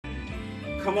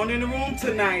Come on in the room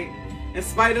tonight. In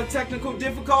spite of technical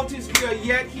difficulties, we are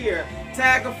yet here.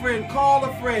 Tag a friend, call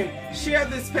a friend, share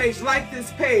this page, like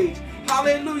this page.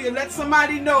 Hallelujah. Let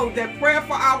somebody know that prayer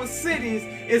for our cities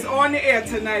is on the air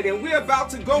tonight, and we're about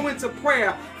to go into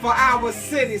prayer for our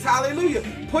cities. Hallelujah.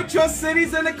 Put your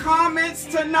cities in the comments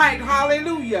tonight.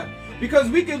 Hallelujah. Because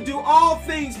we can do all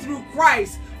things through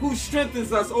Christ who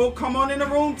strengthens us. Oh, come on in the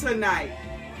room tonight.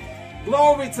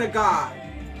 Glory to God.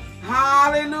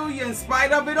 Hallelujah. In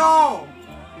spite of it all,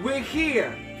 we're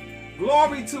here.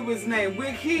 Glory to his name.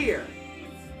 We're here.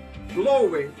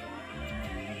 Glory.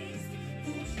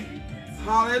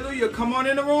 Hallelujah. Come on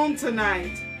in the room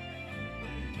tonight.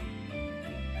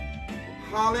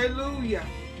 Hallelujah.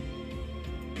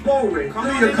 Glory. Come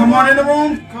on in the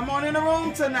room. Come on in the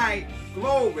room tonight.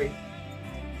 Glory.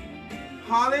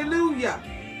 Hallelujah.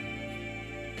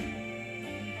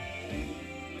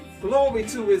 Glory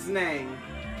to his name.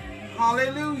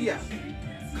 Hallelujah.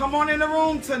 Come on in the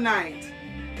room tonight.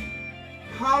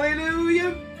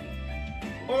 Hallelujah.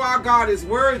 Oh, our God is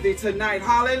worthy tonight.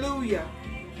 Hallelujah.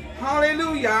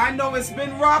 Hallelujah. I know it's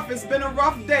been rough. It's been a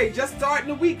rough day. Just starting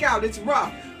the week out. It's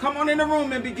rough. Come on in the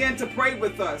room and begin to pray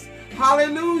with us.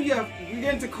 Hallelujah.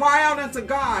 Begin to cry out unto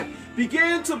God.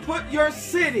 Begin to put your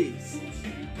cities,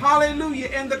 hallelujah,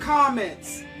 in the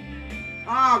comments.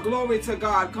 Glory to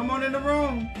God. Come on in the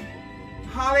room.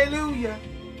 Hallelujah.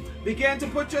 Begin to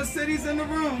put your cities in the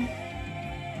room.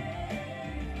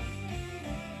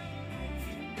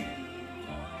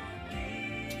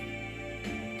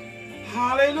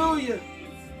 Hallelujah.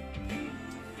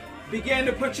 Begin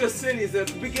to put your cities in.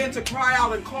 Begin to cry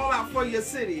out and call out for your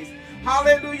cities.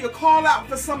 Hallelujah. Call out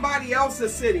for somebody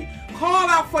else's city. Call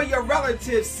out for your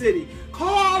relative's city.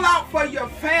 Call out for your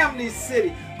family's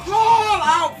city. Call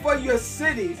out for your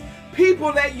cities.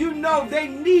 People that you know, they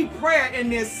need prayer in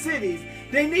their cities.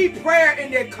 They need prayer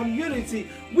in their community.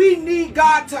 We need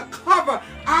God to cover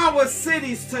our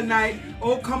cities tonight.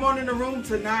 Oh, come on in the room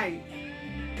tonight.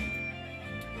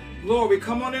 Glory,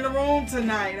 come on in the room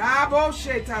tonight.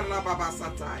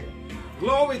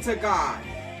 Glory to God.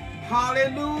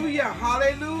 Hallelujah.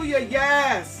 Hallelujah.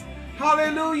 Yes.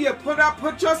 Hallelujah.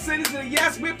 Put your cities in.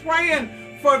 Yes, we're praying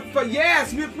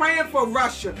yes, we're praying for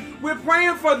Russia. We're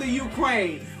praying for the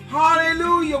Ukraine.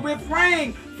 Hallelujah. We're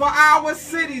praying for our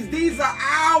cities. These are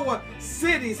our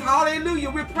cities. Hallelujah.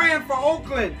 We're praying for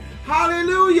Oakland.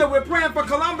 Hallelujah. We're praying for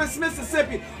Columbus,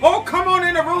 Mississippi. Oh, come on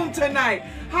in the room tonight.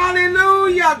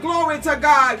 Hallelujah. Glory to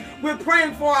God. We're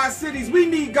praying for our cities. We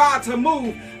need God to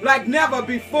move like never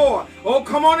before. Oh,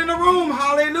 come on in the room.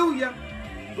 Hallelujah.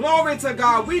 Glory to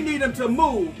God. We need him to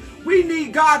move. We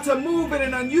need God to move in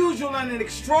an unusual and an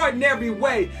extraordinary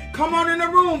way. Come on in the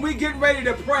room. We get ready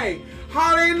to pray.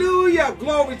 Hallelujah.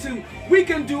 Glory to. We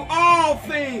can do all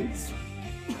things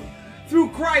through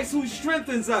Christ who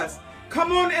strengthens us.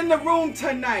 Come on in the room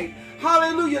tonight.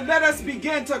 Hallelujah. Let us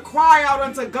begin to cry out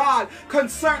unto God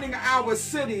concerning our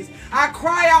cities. I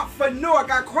cry out for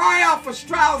Newark. I cry out for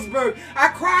Stroudsburg. I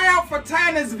cry out for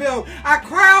Tannersville. I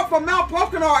cry out for Mount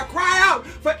Pocono. I cry out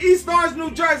for East Orange,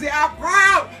 New Jersey. I cry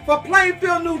out for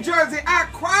Plainfield, New Jersey. I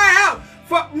cry out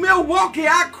for Milwaukee.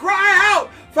 I cry out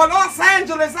for Los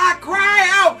Angeles. I cry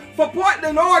out for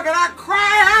Portland, Oregon. I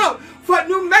cry out for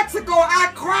New Mexico.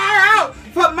 I cry out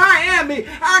for Miami.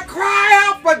 I cry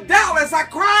out for Dallas. I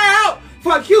cry out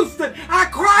for Houston. I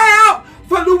cry out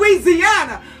for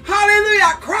Louisiana. Hallelujah.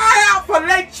 I cry out for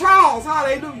Lake Charles.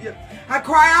 Hallelujah. I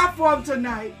cry out for them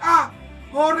tonight.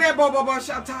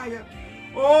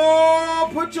 Oh,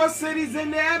 put your cities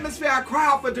in the atmosphere. I cry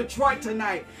out for Detroit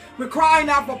tonight. We're crying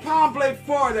out for Palm Bay,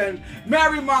 Florida, and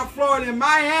Marymount, Florida, and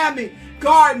Miami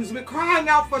Gardens. We're crying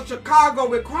out for Chicago.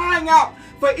 We're crying out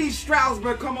for East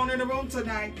Stroudsburg. Come on in the room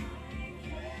tonight.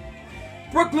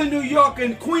 Brooklyn, New York,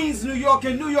 and Queens, New York,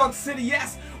 and New York City.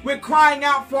 Yes, we're crying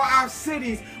out for our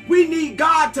cities. We need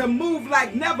God to move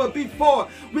like never before.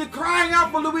 We're crying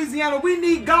out for Louisiana. We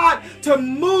need God to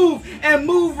move and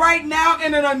move right now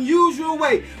in an unusual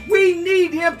way. We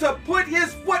need him to put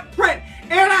his footprint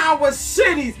in our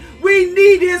cities. We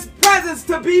need his presence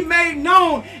to be made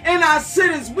known in our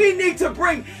cities. We need to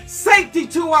bring safety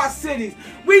to our cities.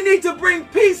 We need to bring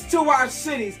peace to our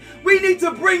cities. We need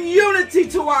to bring unity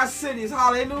to our cities.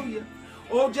 Hallelujah.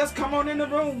 Oh, just come on in the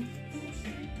room.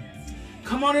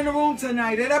 Come on in the room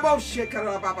tonight.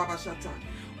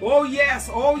 Oh yes,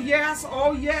 oh yes,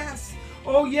 oh yes.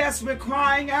 Oh yes, we're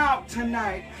crying out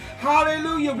tonight.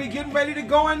 Hallelujah. We're getting ready to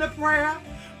go into prayer.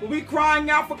 We're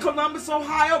crying out for Columbus,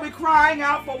 Ohio. We're crying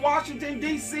out for Washington,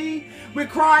 D.C. We're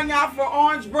crying out for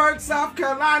Orangeburg, South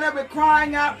Carolina. We're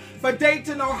crying out for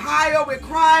Dayton, Ohio. We're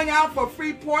crying out for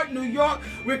Freeport, New York.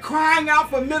 We're crying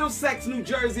out for Middlesex, New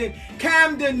Jersey, and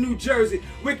Camden, New Jersey.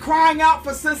 We're crying out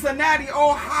for Cincinnati,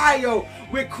 Ohio.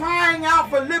 We're crying out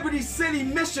for Liberty City,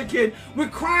 Michigan. We're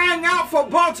crying out for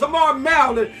Baltimore,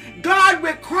 Maryland. God,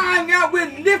 we're crying out. We're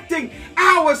lifting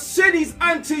our cities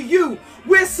unto you.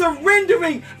 We're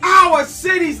surrendering our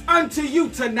cities unto you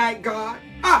tonight, God.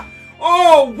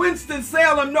 Oh,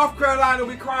 Winston-Salem, North Carolina,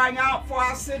 we're crying out for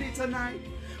our city tonight.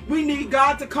 We need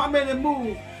God to come in and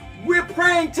move. We're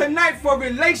praying tonight for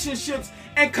relationships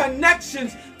and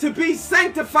connections to be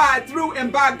sanctified through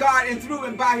and by God and through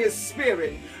and by His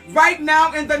Spirit. Right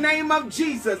now, in the name of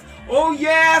Jesus. Oh,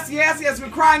 yes, yes, yes. We're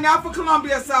crying out for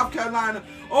Columbia, South Carolina.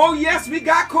 Oh, yes, we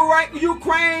got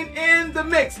Ukraine in the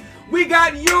mix. We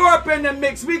got Europe in the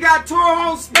mix. We got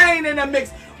Torrejon, Spain in the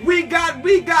mix. We got,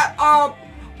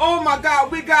 oh my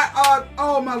God, we got,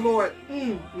 oh my Lord.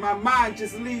 My mind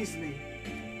just leaves me.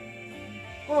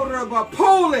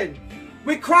 Poland.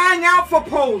 We're crying out for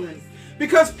Poland.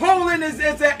 Because Poland is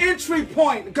an entry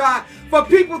point, God, for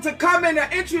people to come in, an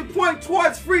entry point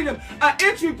towards freedom, an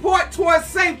entry point towards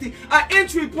safety, an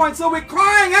entry point. So we're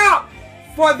crying out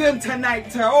for them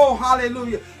tonight. Oh,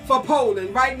 hallelujah. For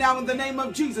Poland right now in the name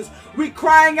of Jesus. We're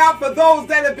crying out for those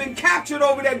that have been captured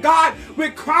over there. God,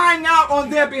 we're crying out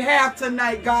on their behalf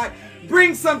tonight, God.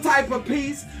 Bring some type of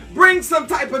peace. Bring some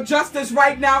type of justice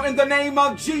right now in the name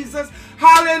of Jesus.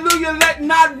 Hallelujah. Let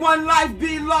not one life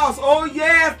be lost. Oh,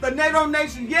 yes, the NATO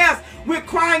nation. Yes, we're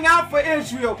crying out for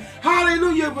Israel.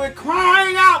 Hallelujah. We're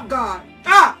crying out, God.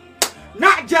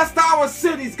 Not just our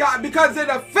cities, God, because it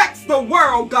affects the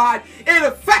world, God. It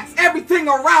affects everything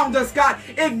around us, God.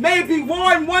 It may be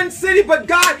war in one city, but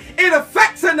God, it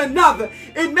affects in another.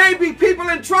 It may be people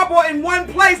in trouble in one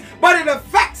place, but it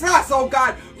affects us, oh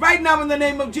God. Right now, in the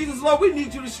name of Jesus, Lord, we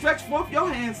need you to stretch forth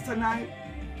your hands tonight.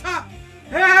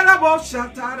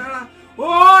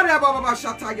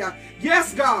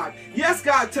 Yes, God. Yes,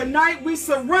 God. Tonight we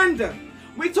surrender.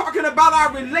 We're talking about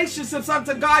our relationships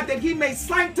unto God that He may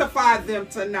sanctify them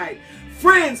tonight.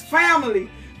 Friends, family,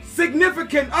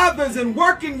 significant others, and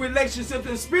working relationships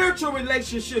and spiritual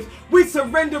relationships. We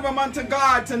surrender them unto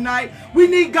God tonight. We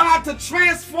need God to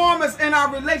transform us in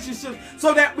our relationships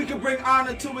so that we can bring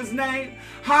honor to His name.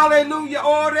 Hallelujah.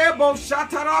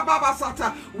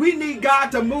 We need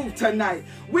God to move tonight.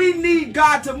 We need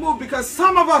God to move because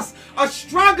some of us are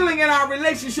struggling in our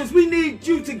relationships. We need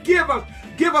you to give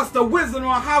us the wisdom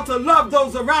on how to love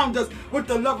those around us with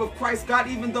the love of Christ, God,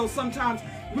 even though sometimes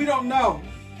we don't know.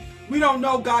 We don't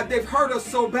know, God. They've hurt us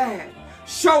so bad.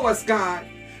 Show us, God.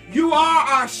 You are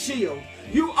our shield.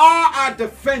 You are our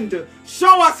defender.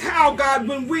 Show us how, God,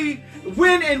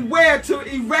 when and where to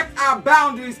erect our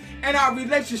boundaries in our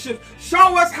relationships.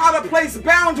 Show us how to place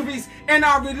boundaries in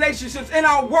our relationships, in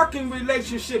our working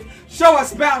relationships. Show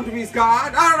us boundaries,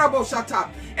 God.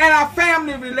 In our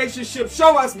family relationships,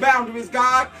 show us boundaries,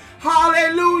 God.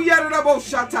 Hallelujah. In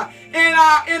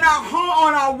our home,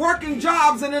 on our working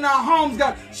jobs and in our homes,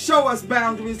 God, show us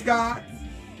boundaries, God.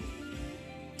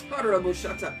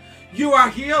 You are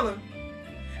healer,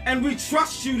 and we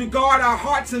trust you to guard our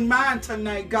hearts and minds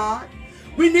tonight, God.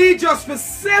 We need your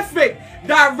specific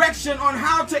direction on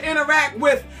how to interact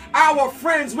with our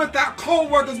friends, with our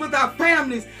co-workers, with our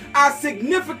families, our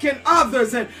significant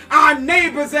others, and our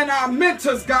neighbors and our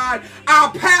mentors, God,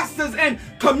 our pastors and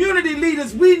community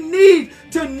leaders. We need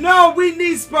to know, we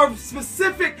need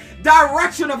specific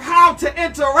direction of how to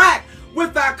interact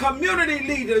with our community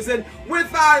leaders and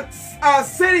with our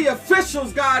city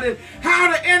officials, God, and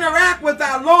how to interact with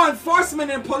our law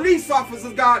enforcement and police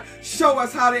officers, God. Show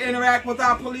us how to interact with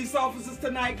our police officers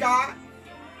tonight, God,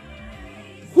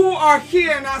 who are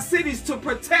here in our cities to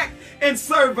protect and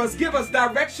serve us. Give us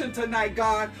direction tonight,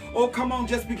 God. Oh, come on,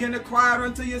 just begin to cry out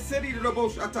unto your city.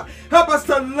 Help us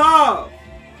to love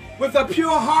with a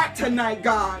pure heart tonight,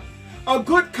 God. A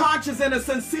good conscience and a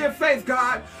sincere faith,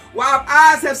 God. While our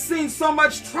eyes have seen so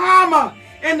much trauma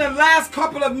in the last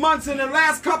couple of months, in the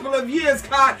last couple of years,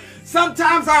 God,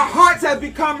 sometimes our hearts have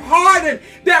become hardened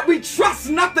that we trust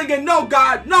nothing and no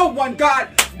one, God,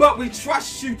 but we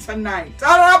trust you tonight.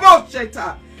 God,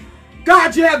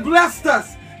 you have blessed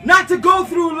us not to go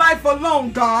through life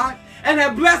alone, God, and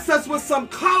have blessed us with some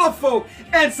colorful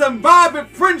and some vibrant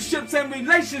friendships and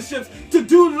relationships to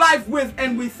do life with,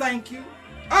 and we thank you.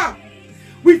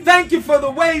 We thank you for the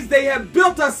ways they have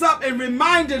built us up and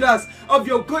reminded us of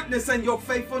your goodness and your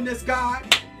faithfulness,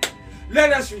 God.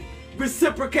 Let us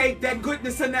reciprocate that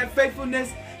goodness and that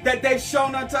faithfulness that they've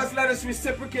shown unto us. Let us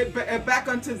reciprocate back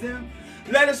unto them.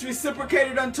 Let us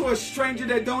reciprocate it unto a stranger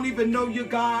that don't even know you,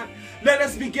 God. Let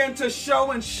us begin to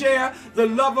show and share the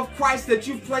love of Christ that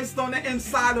you've placed on the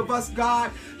inside of us,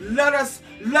 God. Let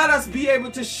us be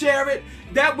able to share it.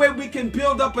 That way we can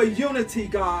build up a unity,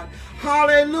 God.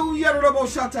 Hallelujah.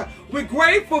 We're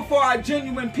grateful for our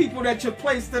genuine people that you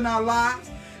placed in our lives,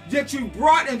 that you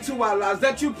brought into our lives,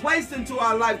 that you placed into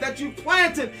our lives, that you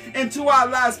planted into our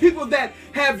lives. People that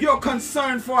have your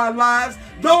concern for our lives.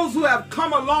 Those who have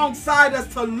come alongside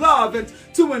us to love and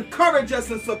to encourage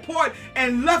us and support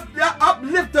and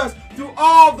uplift us through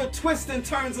all the twists and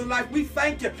turns in life. We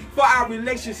thank you for our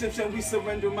relationships and we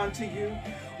surrender them unto you.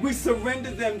 We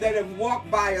surrender them that have walked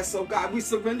by us, oh God. We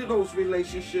surrender those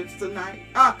relationships tonight.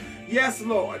 Yes,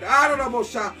 Lord.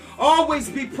 Always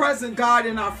be present, God,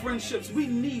 in our friendships. We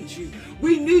need you.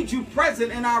 We need you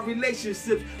present in our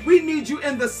relationships. We need you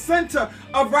in the center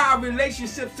of our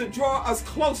relationships to draw us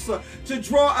closer, to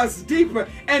draw us deeper,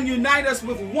 and unite us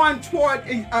with one toward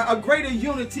a greater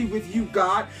unity with you,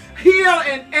 God. Heal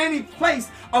in any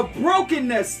place of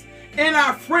brokenness in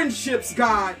our friendships,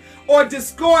 God, or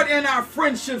discord in our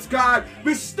friendships, God.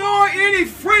 Restore any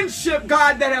friendship,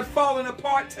 God, that have fallen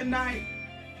apart tonight.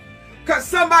 Because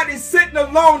somebody's sitting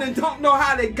alone and don't know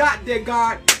how they got there,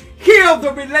 God. Heal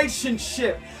the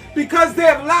relationship because they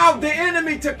have allowed the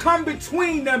enemy to come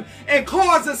between them and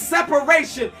cause a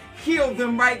separation. Heal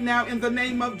them right now in the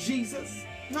name of Jesus.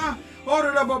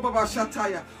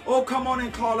 Oh, come on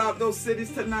and call out those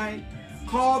cities tonight.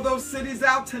 Call those cities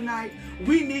out tonight.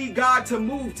 We need God to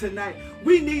move tonight.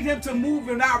 We need him to move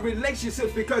in our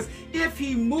relationships, because if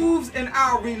he moves in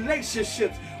our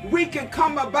relationships, we can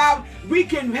come about, we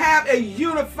can have a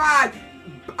unified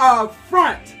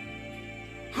front.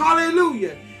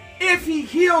 Hallelujah. If he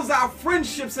heals our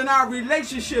friendships and our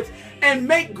relationships and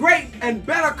make great and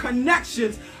better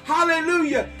connections,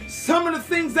 hallelujah, some of the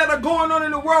things that are going on in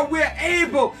the world, we're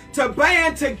able to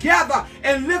band together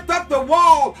and lift up the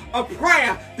wall of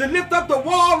prayer, to lift up the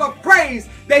wall of praise,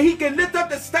 that he can lift up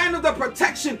the standard of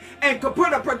protection and could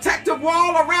put a protective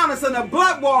wall around us and a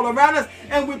blood wall around us,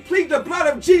 and we plead the blood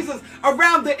of Jesus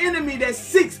around the enemy that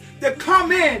seeks to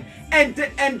come in and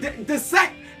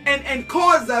dissect and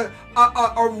cause a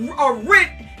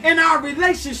rent in our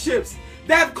relationships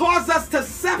that cause us to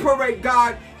separate,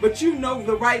 God. But you know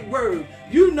the right word.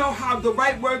 You know how the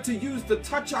right word to use to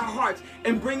touch our hearts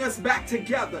and bring us back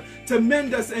together, to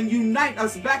mend us and unite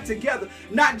us back together,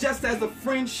 not just as a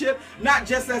friendship, not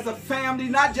just as a family,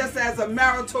 not just as a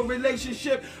marital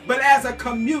relationship, but as a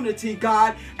community,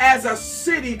 God, as a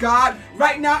city, God,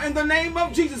 right now in the name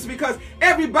of Jesus, because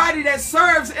everybody that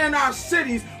serves in our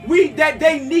cities,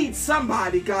 they need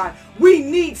somebody, God. We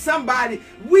need somebody.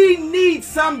 We need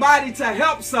somebody to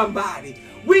help somebody.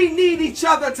 We need each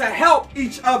other to help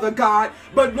each other, God.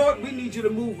 But Lord, we need you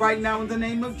to move right now in the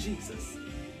name of Jesus.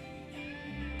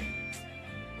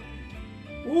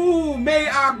 Ooh,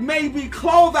 may we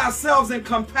clothe ourselves in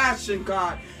compassion,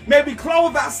 God. May we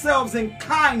clothe ourselves in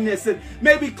kindness, and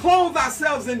may we clothe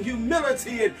ourselves in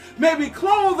humility, and may we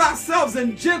clothe ourselves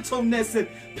in gentleness and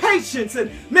patience,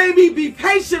 and may we be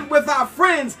patient with our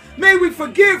friends. May we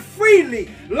forgive freely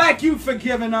like you've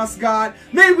forgiven us, God.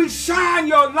 May we shine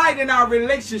your light in our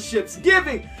relationships,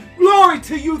 giving glory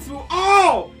to you through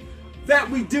all that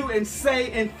we do and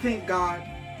say and think, God.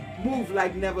 Move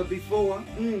like never before.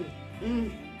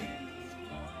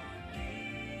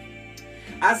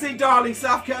 I see, darling,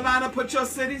 South Carolina, put your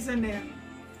cities in there.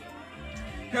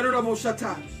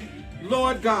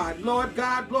 Lord God, Lord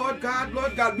God, Lord God,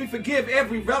 Lord God, we forgive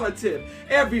every relative,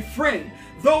 every friend,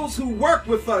 those who work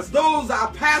with us, those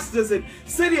our pastors and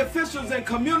city officials and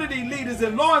community leaders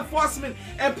and law enforcement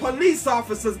and police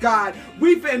officers, God.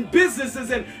 We've been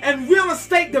businesses and real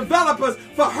estate developers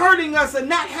for hurting us and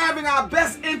not having our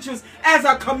best interests as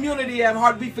a community at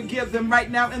heart. We forgive them right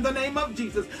now in the name of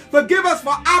Jesus. Forgive us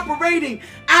for operating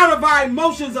out of our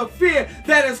emotions of fear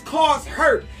that has caused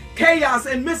hurt, chaos,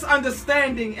 and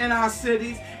misunderstanding in our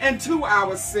cities and to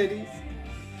our cities.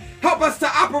 Help us to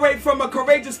operate from a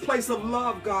courageous place of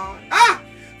love, God.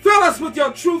 Fill us with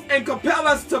your truth and compel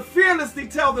us to fearlessly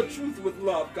tell the truth with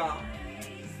love, God.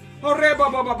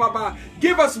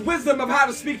 Give us wisdom of how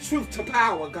to speak truth to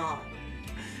power, God.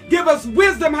 Give us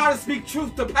wisdom how to speak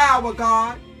truth to power,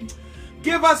 God.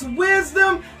 Give us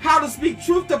wisdom how to speak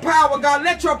truth to power, God.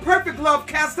 Let your perfect love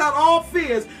cast out all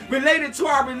fears related to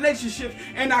our relationships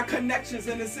and our connections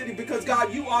in the city, because,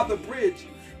 God, you are the bridge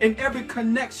in every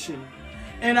connection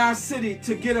in our city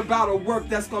to get about a work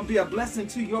that's going to be a blessing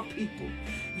to your people.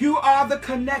 You are the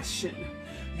connection.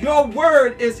 Your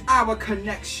word is our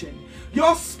connection.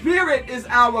 Your spirit is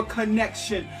our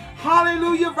connection.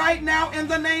 Hallelujah, right now in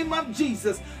the name of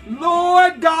Jesus.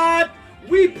 Lord God,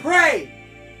 We pray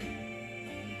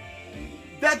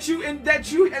that you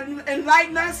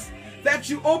enlighten us, that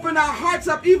you open our hearts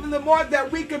up even the more,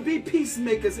 that we can be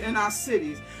peacemakers in our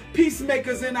cities,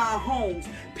 peacemakers in our homes,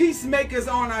 peacemakers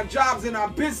on our jobs and our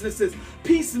businesses,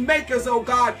 peacemakers, oh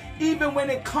God, even when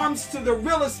it comes to the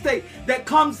real estate that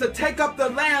comes to take up the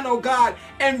land, oh God,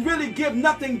 and really give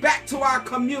nothing back to our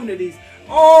communities.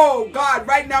 Oh God,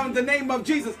 right now in the name of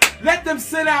Jesus, let them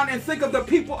sit down and think of the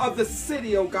people of the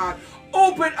city, oh God.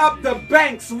 Open up the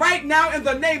banks right now in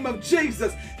the name of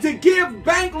Jesus to give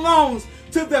bank loans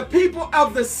to the people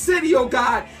of the city, oh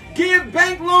God. Give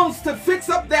bank loans to fix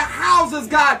up their houses,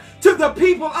 God, to the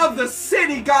people of the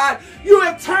city, God.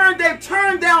 They've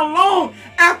turned down loan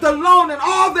after loan, and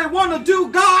all they want to do,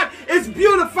 God, is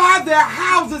beautify their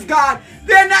houses, God.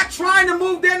 They're not trying to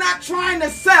move, they're not trying to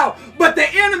sell, but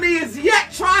the enemy is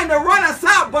yet trying to run us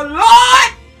out. But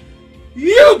Lord,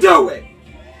 you do it.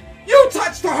 You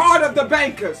touch the heart of the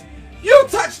bankers. You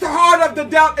touch the heart of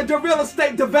the real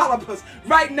estate developers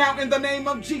right now in the name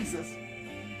of Jesus.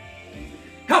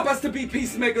 Help us to be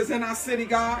peacemakers in our city,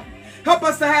 God. Help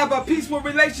us to have a peaceful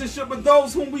relationship with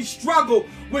those whom we struggle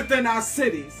within our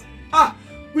cities.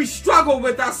 We struggle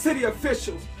with our city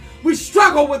officials. We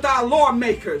struggle with our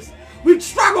lawmakers. We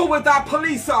struggle with our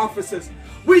police officers.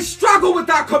 We struggle with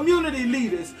our community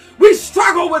leaders. We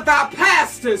struggle with our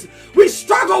pastors. We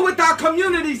struggle with our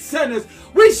community centers.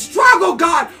 We struggle,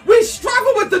 God. We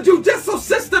struggle with the judicial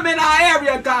system in our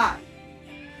area, God.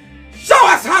 Show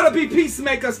us how to be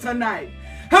peacemakers tonight.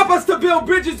 Help us to build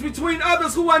bridges between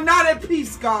others who are not at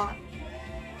peace, God.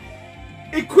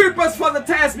 Equip us for the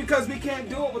task, because we can't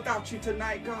do it without you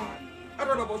tonight, God.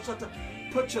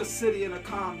 Put your city in the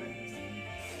comments.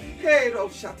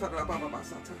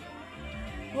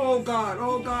 Oh God,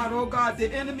 oh God, oh God.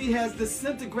 The enemy has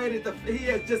disintegrated. He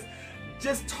has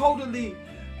just totally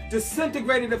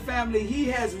disintegrated the family. He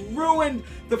has ruined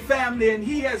the family, and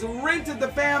he has rented the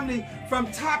family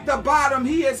from top to bottom.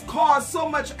 He has caused so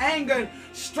much anger and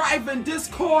strife and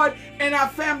discord in our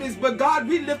families. But God,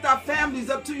 we lift our families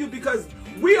up to you, because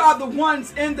we are the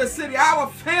ones in the city. Our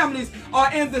families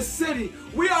are in the city.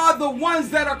 We are the ones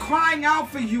that are crying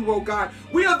out for you, oh God.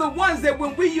 We are the ones that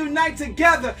when we unite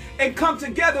together and come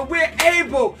together, we're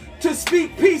able to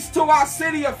speak peace to our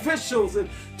city officials and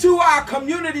to our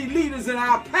community leaders and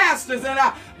our pastors and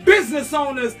our business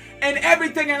owners and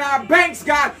everything in our banks,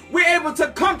 God. We're able to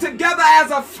come together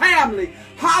as a family.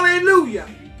 Hallelujah.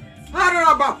 I don't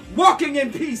know about walking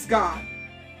in peace, God.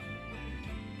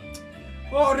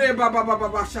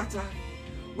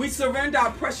 We surrender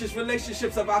our precious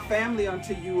relationships of our family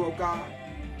unto you, oh God.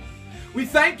 We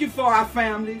thank you for our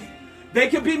families. They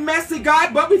can be messy,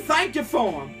 God, but we thank you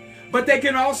for them. But they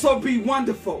can also be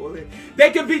wonderful.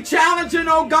 They can be challenging,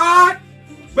 oh God,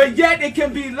 but yet it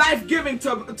can be life-giving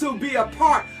to be a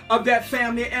part of that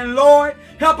family. And Lord,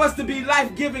 help us to be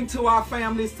life-giving to our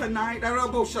families tonight.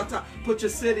 Put your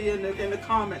city in the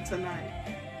comment tonight.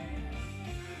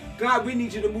 God, we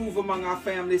need you to move among our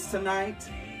families tonight.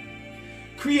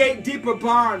 Create deeper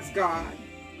bonds, God,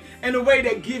 in a way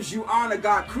that gives you honor,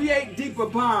 God. Create deeper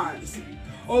bonds,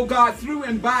 oh God, through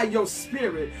and by your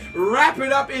spirit. Wrap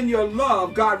it up in your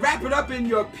love, God. Wrap it up in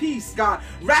your peace, God.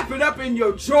 Wrap it up in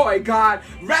your joy, God.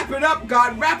 Wrap it up,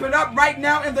 God. Wrap it up right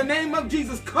now in the name of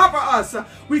Jesus. Cover us.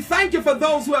 We thank you for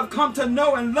those who have come to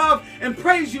know and love and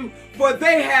praise you, for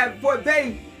they have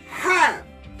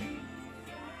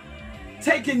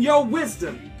taken your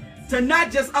wisdom to not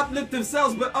just uplift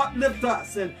themselves, but uplift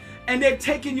us. And they've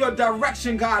taken your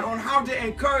direction, God, on how to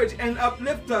encourage and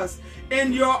uplift us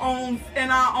in our own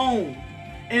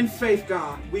faith,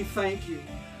 God. We thank you.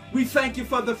 We thank you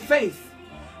for the faith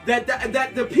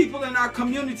that the people in our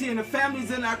community and the families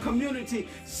in our community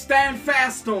stand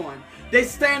fast on. They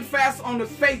stand fast on the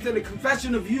faith and the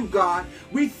confession of you, God.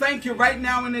 We thank you right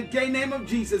now in the name of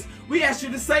Jesus. We ask you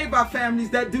to save our families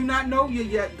that do not know you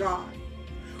yet, God.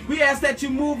 We ask that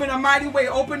you move in a mighty way.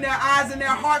 Open their eyes and their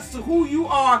hearts to who you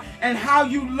are and how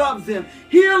you love them.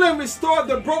 Heal and restore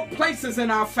the broke places in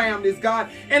our families,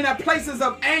 God. In the places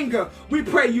of anger, we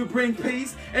pray you bring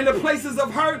peace. In the places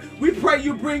of hurt, we pray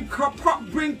you bring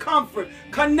comfort.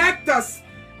 Connect us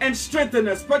and strengthen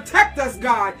us. Protect us,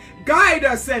 God. Guide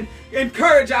us and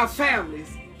encourage our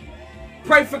families.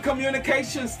 Pray for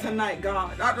communications tonight,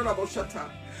 God.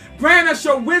 Grant us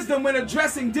your wisdom when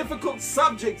addressing difficult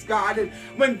subjects, God, and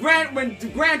when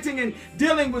granting and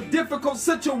dealing with difficult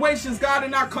situations, God,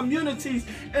 in our communities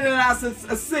and in our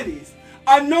cities.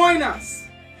 Anoint us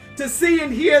to see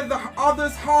and hear the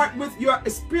other's heart with your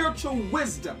spiritual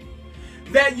wisdom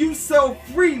that you so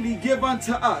freely give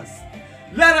unto us.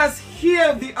 Let us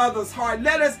hear the other's heart.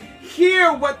 Let us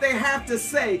hear what they have to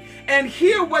say and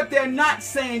hear what they're not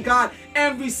saying, God,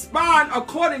 and respond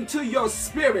according to your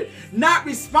spirit. Not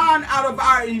respond out of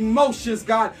our emotions,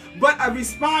 God, but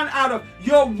respond out of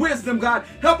your wisdom, God.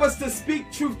 Help us to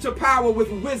speak truth to power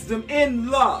with wisdom in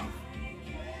love.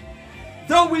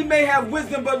 Though we may have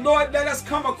wisdom, but Lord, let us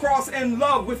come across in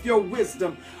love with your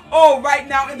wisdom. Oh, right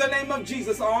now, in the name of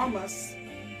Jesus, arm us.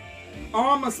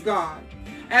 Arm us, God.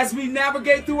 As we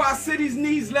navigate through our city's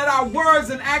needs, let our words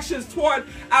and actions toward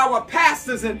our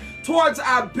pastors and towards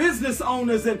our business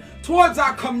owners and towards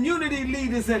our community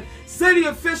leaders and city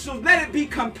officials, let it be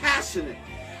compassionate,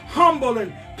 humble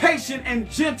and patient and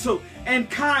gentle and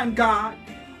kind, God.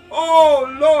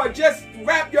 Oh, Lord, just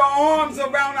wrap your arms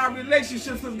around our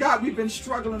relationships with God. We've been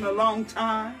struggling a long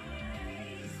time.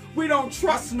 We don't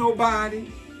trust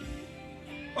nobody.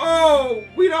 Oh,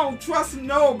 we don't trust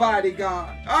nobody,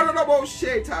 God.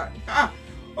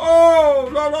 Oh,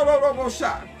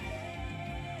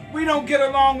 we don't get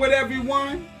along with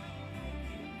everyone,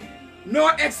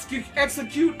 nor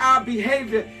execute our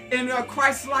behavior in a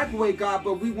Christ-like way, God,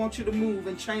 but we want you to move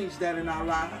and change that in our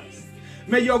lives.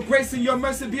 May your grace and your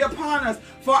mercy be upon us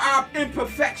for our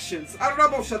imperfections.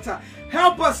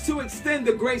 Help us to extend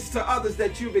the grace to others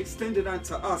that you've extended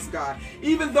unto us, God.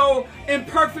 Even though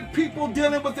imperfect people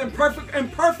dealing with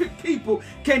imperfect people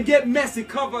can get messy,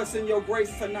 cover us in your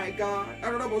grace tonight, God.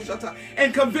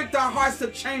 And convict our hearts to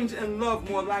change and love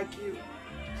more like you.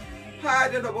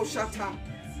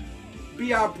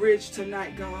 Be our bridge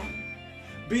tonight, God.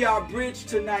 Be our bridge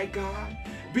tonight, God.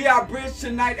 Be our bridge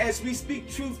tonight as we speak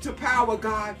truth to power,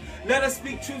 God. Let us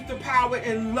speak truth to power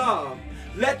in love.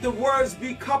 Let the words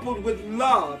be coupled with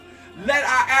love. Let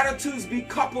our attitudes be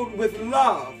coupled with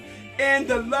love. And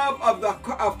the love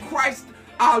of Christ,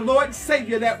 our Lord and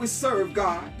Savior that we serve,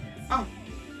 God.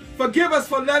 Forgive us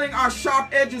for letting our sharp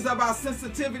edges of our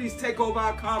sensitivities take over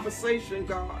our conversation,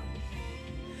 God.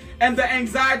 And the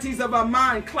anxieties of our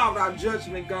mind cloud our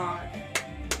judgment, God.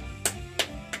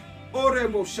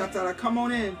 Come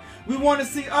on in. We want to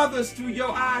see others through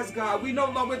your eyes, God. We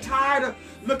know, Lord, we're tired of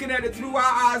looking at it through our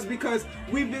eyes because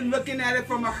we've been looking at it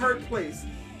from a hurt place.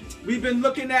 We've been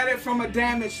looking at it from a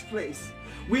damaged place.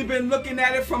 We've been looking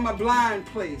at it from a blind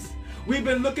place. We've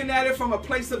been looking at it from a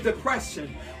place of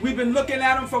depression. We've been looking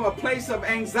at them from a place of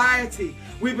anxiety.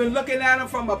 We've been looking at them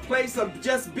from a place of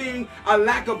just being a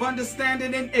lack of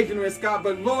understanding and ignorance, God.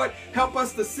 But Lord, help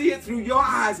us to see it through your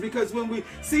eyes, because when we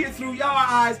see it through your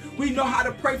eyes, we know how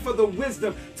to pray for the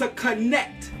wisdom to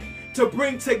connect, to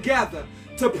bring together,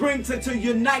 to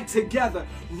unite together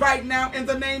right now in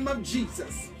the name of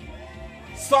Jesus.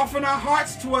 Soften our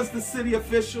hearts towards the city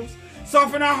officials.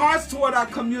 Soften our hearts toward our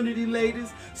community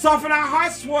ladies. Soften our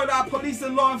hearts toward our police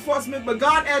and law enforcement. But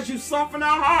God, as you soften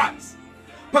our hearts,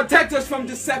 protect us from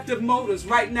deceptive motives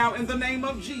right now in the name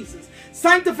of Jesus.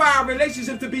 Sanctify our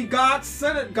relationship to be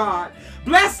God-centered, God.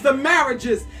 Bless the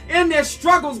marriages in their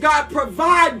struggles, God.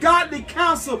 Provide godly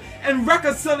counsel and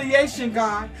reconciliation,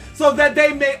 God, so that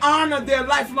they may honor their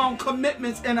lifelong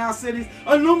commitments in our cities.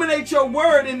 Illuminate your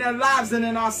word in their lives and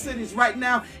in our cities right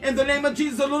now. In the name of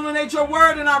Jesus, illuminate your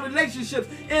word in our relationships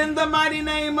in the mighty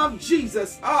name of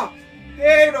Jesus.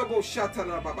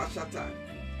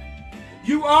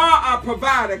 You are our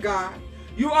provider, God.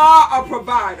 You are a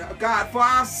provider, God, for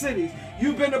our cities.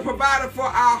 You've been a provider for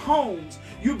our homes.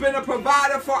 You've been a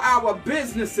provider for our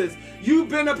businesses. You've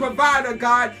been a provider,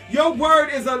 God. Your word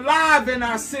is alive in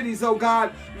our cities, oh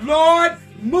God. Lord,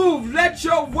 move. Let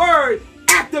your word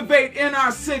activate in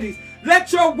our cities.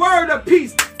 Let your word of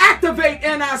peace activate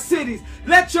in our cities.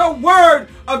 Let your word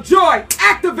of joy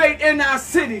activate in our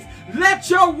cities. Let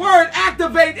your word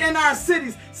activate in our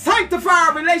cities. Sanctify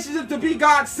our relationship to be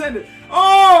God-centered.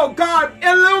 Oh, God,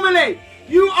 illuminate.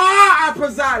 You are our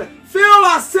presider. Fill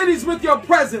our cities with your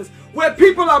presence. Where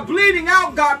people are bleeding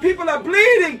out, God. People are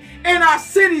bleeding in our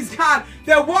cities, God.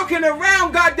 They're walking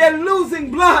around, God. They're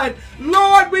losing blood.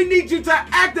 Lord, we need you to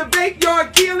activate your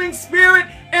healing spirit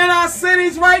in our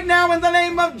cities right now in the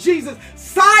name of Jesus.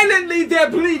 Silently,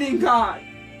 they're bleeding, God.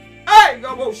 Hey,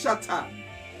 go shut up.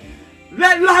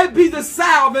 Let light be the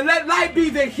salve and let light be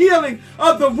the healing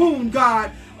of the wound,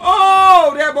 God.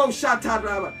 Oh, they're both shut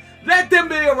up. Let them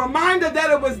be a reminder that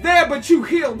it was there, but you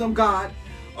healed them, God.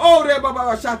 Oh,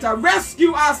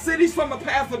 rescue our cities from a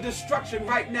path of destruction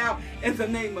right now in the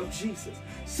name of Jesus.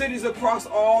 Cities across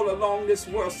all along this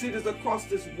world, cities across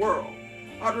this world.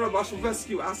 I don't know about you.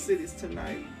 Rescue our cities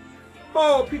tonight.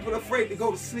 Oh, people are afraid to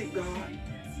go to sleep, God.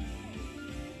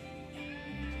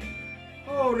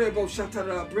 Oh,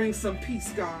 bring some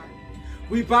peace, God.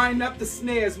 We bind up the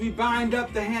snares. We bind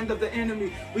up the hand of the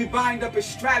enemy. We bind up his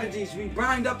strategies. We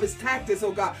bind up his tactics,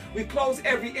 oh God. We close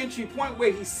every entry point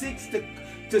where he seeks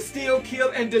to steal,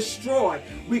 kill, and destroy.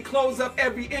 We close up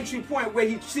every entry point where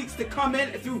he seeks to come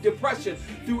in through depression,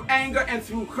 through anger, and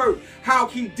through hurt. How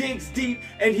he digs deep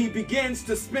and he begins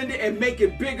to spend it and make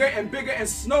it bigger and bigger and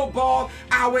snowball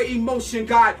our emotion,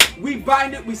 God. We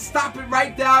bind it. We stop it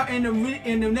right now in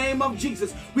the name of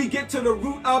Jesus. We get to the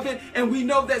root of it, and we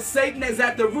know that Satan is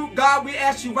at the root. God, we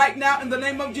ask you right now in the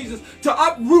name of Jesus to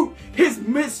uproot his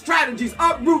strategies,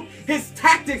 uproot his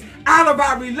tactics out of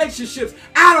our relationships,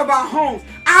 out of our homes,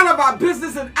 out of our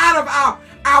business, and out of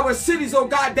our cities, oh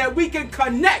God, that we can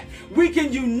connect, we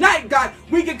can unite, God,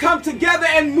 we can come together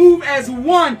and move as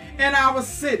one in our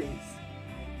cities.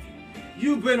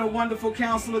 You've been a wonderful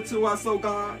counselor to us, oh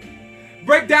God.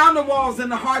 Break down the walls in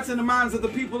the hearts and the minds of the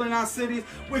people in our cities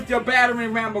with your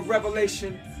battering ram of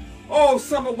revelation. Oh,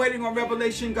 some are waiting on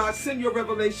revelation, God. Send your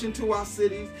revelation to our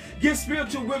cities. Give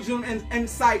spiritual wisdom and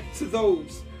insight to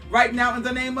those right now in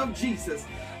the name of Jesus.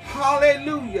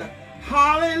 Hallelujah.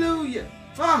 Hallelujah.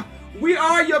 We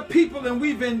are your people, and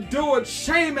we've endured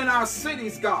shame in our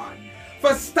cities, God,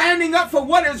 for standing up for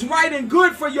what is right and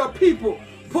good for your people.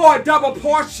 Pour a double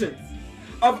portion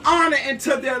of honor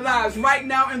into their lives right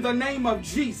now in the name of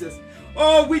Jesus.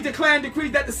 Oh, we declare and decree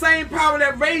that the same power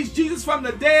that raised Jesus from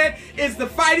the dead is the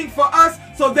fighting for us,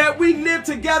 so that we live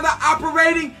together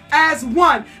operating as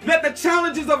one. Let the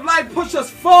challenges of life push us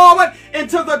forward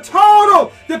into the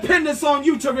total dependence on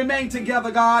you to remain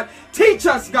together, God. Teach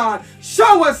us, God.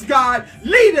 Show us, God.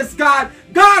 Lead us, God.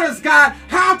 Guide us, God,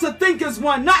 how to think as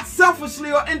one, not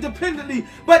selfishly or independently,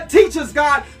 but teach us,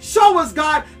 God. Show us,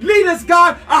 God. Lead us,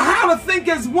 God, on how to think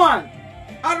as one.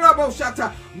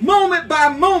 Moment by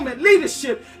moment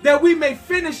leadership, that we may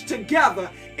finish together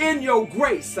in your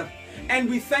grace. And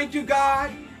we thank you,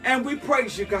 God, and we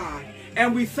praise you, God.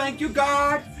 And we thank you,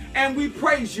 God, and we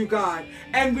praise you, God.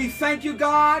 And we thank you,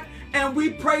 God, and we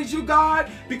praise you,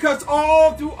 God, because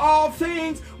through all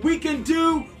things we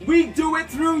do it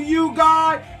through you,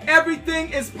 God. Everything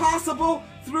is possible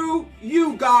through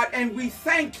you, God, and we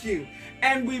thank you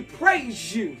and we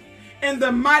praise you in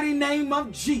the mighty name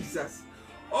of Jesus.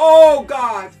 Oh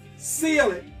God,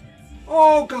 seal it.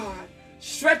 Oh God,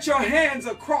 stretch your hands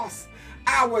across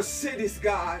our cities,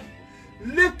 God.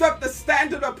 Lift up the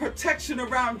standard of protection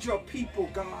around your people,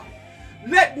 God.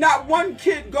 Let not one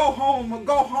kid go home or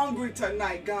go hungry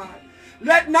tonight, God.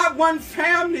 Let not one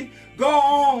family go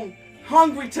home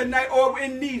hungry tonight or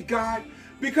in need, God.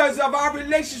 Because of our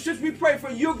relationships, we pray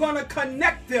for you're going to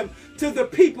connect them to the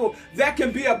people that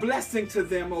can be a blessing to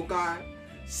them, oh God.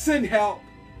 Send help.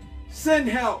 Send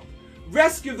help.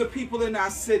 Rescue the people in our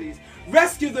cities.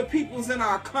 Rescue the peoples in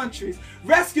our countries.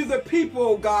 Rescue the people,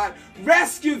 oh God.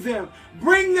 Rescue them.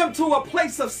 Bring them to a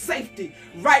place of safety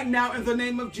right now in the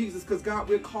name of Jesus, because God,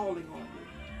 we're calling on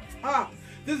you.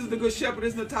 This is the Good Shepherd.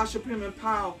 This is Natasha Penman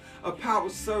Powell of Power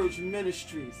Surge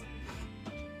Ministries.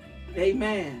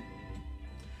 Amen.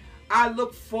 I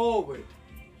look forward,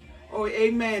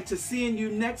 amen, to seeing you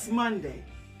next Monday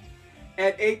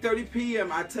at 8:30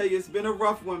 p.m. I tell you, it's been a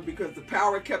rough one because the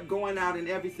power kept going out and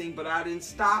everything, but I didn't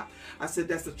stop. I said,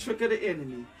 that's a trick of the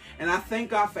enemy. And I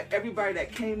thank God for everybody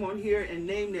that came on here and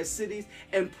named their cities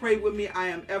and prayed with me. I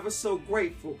am ever so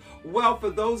grateful. Well, for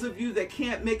those of you that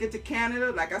can't make it to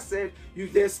Canada, like I said,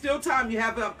 there's still time. You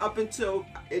have up until,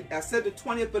 I said the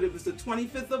 20th, but it was the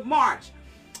 25th of March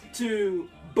to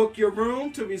book your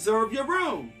room, to reserve your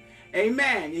room.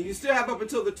 Amen. And you still have up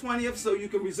until the 20th, so you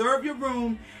can reserve your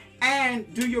room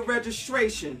and do your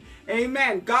registration.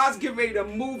 Amen. God's getting ready to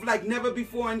move like never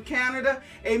before in Canada.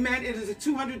 Amen. It is a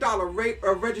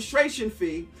 $200 registration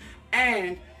fee.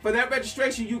 And for that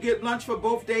registration, you get lunch for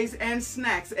both days and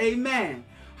snacks. Amen.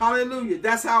 Hallelujah.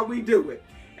 That's how we do it.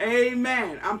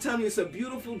 Amen. I'm telling you, it's a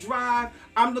beautiful drive.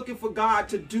 I'm looking for God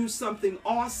to do something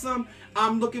awesome.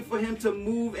 I'm looking for him to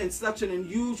move in such an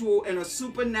unusual and a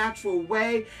supernatural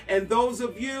way. And those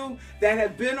of you that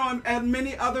have been on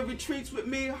many other retreats with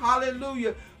me,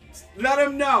 hallelujah, let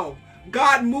them know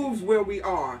God moves where we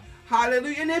are.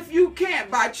 Hallelujah. And if you can't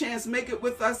by chance make it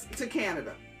with us to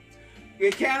Canada,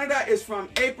 in Canada is from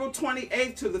April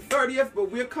 28th to the 30th,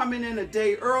 but we're coming in a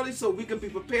day early so we can be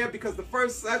prepared, because the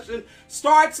first session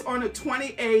starts on the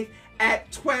 28th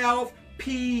at 12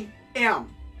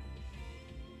 p.m.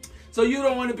 So you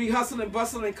don't want to be hustling,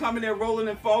 bustling, coming in, rolling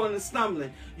and falling and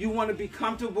stumbling. You want to be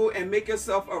comfortable and make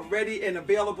yourself ready and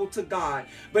available to God.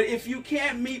 But if you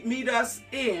can't meet us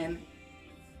in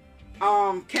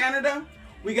Canada,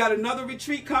 We got another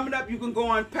retreat coming up. You can go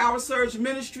on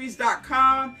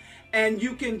powersurgeministries.com and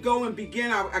you can go and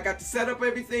begin. I got to set up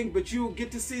everything, but you'll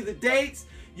get to see the dates.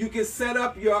 You can set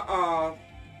up your,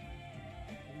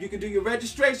 you can do your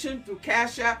registration through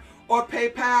Cash App or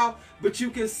PayPal, but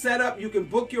you can set up, you can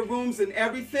book your rooms and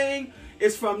everything.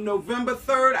 It's from November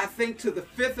 3rd, I think, to the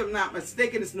 5th, if I'm not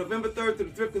mistaken. It's November 3rd to the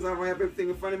 5th because I don't have everything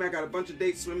in front of me. I got a bunch of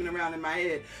dates swimming around in my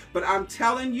head. But I'm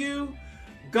telling you,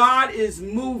 God is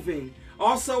moving.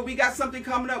 Also, we got something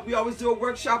coming up. We always do a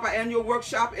workshop, our annual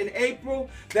workshop in April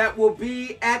that will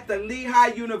be at the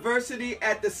Lehigh University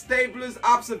at the Stablers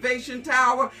Observation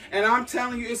Tower. And I'm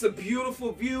telling you, it's a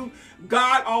beautiful view.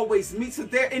 God always meets us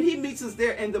there, and he meets us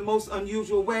there in the most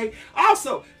unusual way.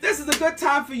 Also, this is a good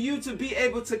time for you to be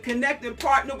able to connect and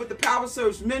partner with the Power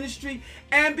Surge Ministry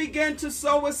and begin to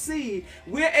sow a seed.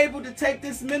 We're able to take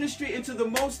this ministry into the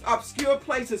most obscure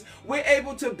places. We're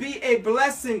able to be a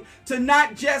blessing to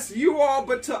not just you all,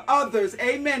 but to others.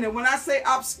 Amen. And when I say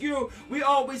obscure, we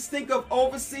always think of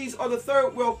overseas or the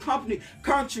third world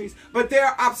countries, but there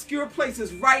are obscure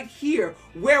places right here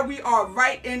where we are,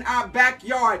 right in our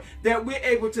backyard, that we're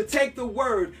able to take the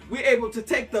word, we're able to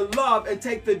take the love and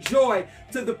take the joy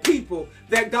to the people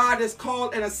that God has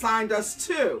called and assigned us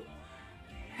to.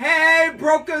 Hey,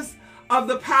 brokers of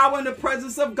the power and the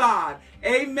presence of God.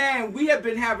 Amen. We have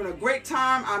been having a great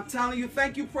time. I'm telling you,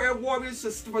 thank you, prayer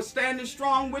warriors, for standing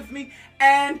strong with me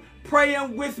and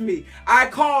praying with me. I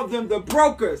call them the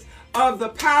brokers of the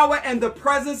power and the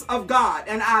presence of God.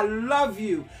 And I love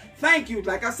you. Thank you.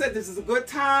 Like I said, this is a good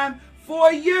time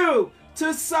for you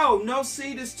to sow. No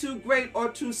seed is too great or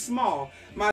too small.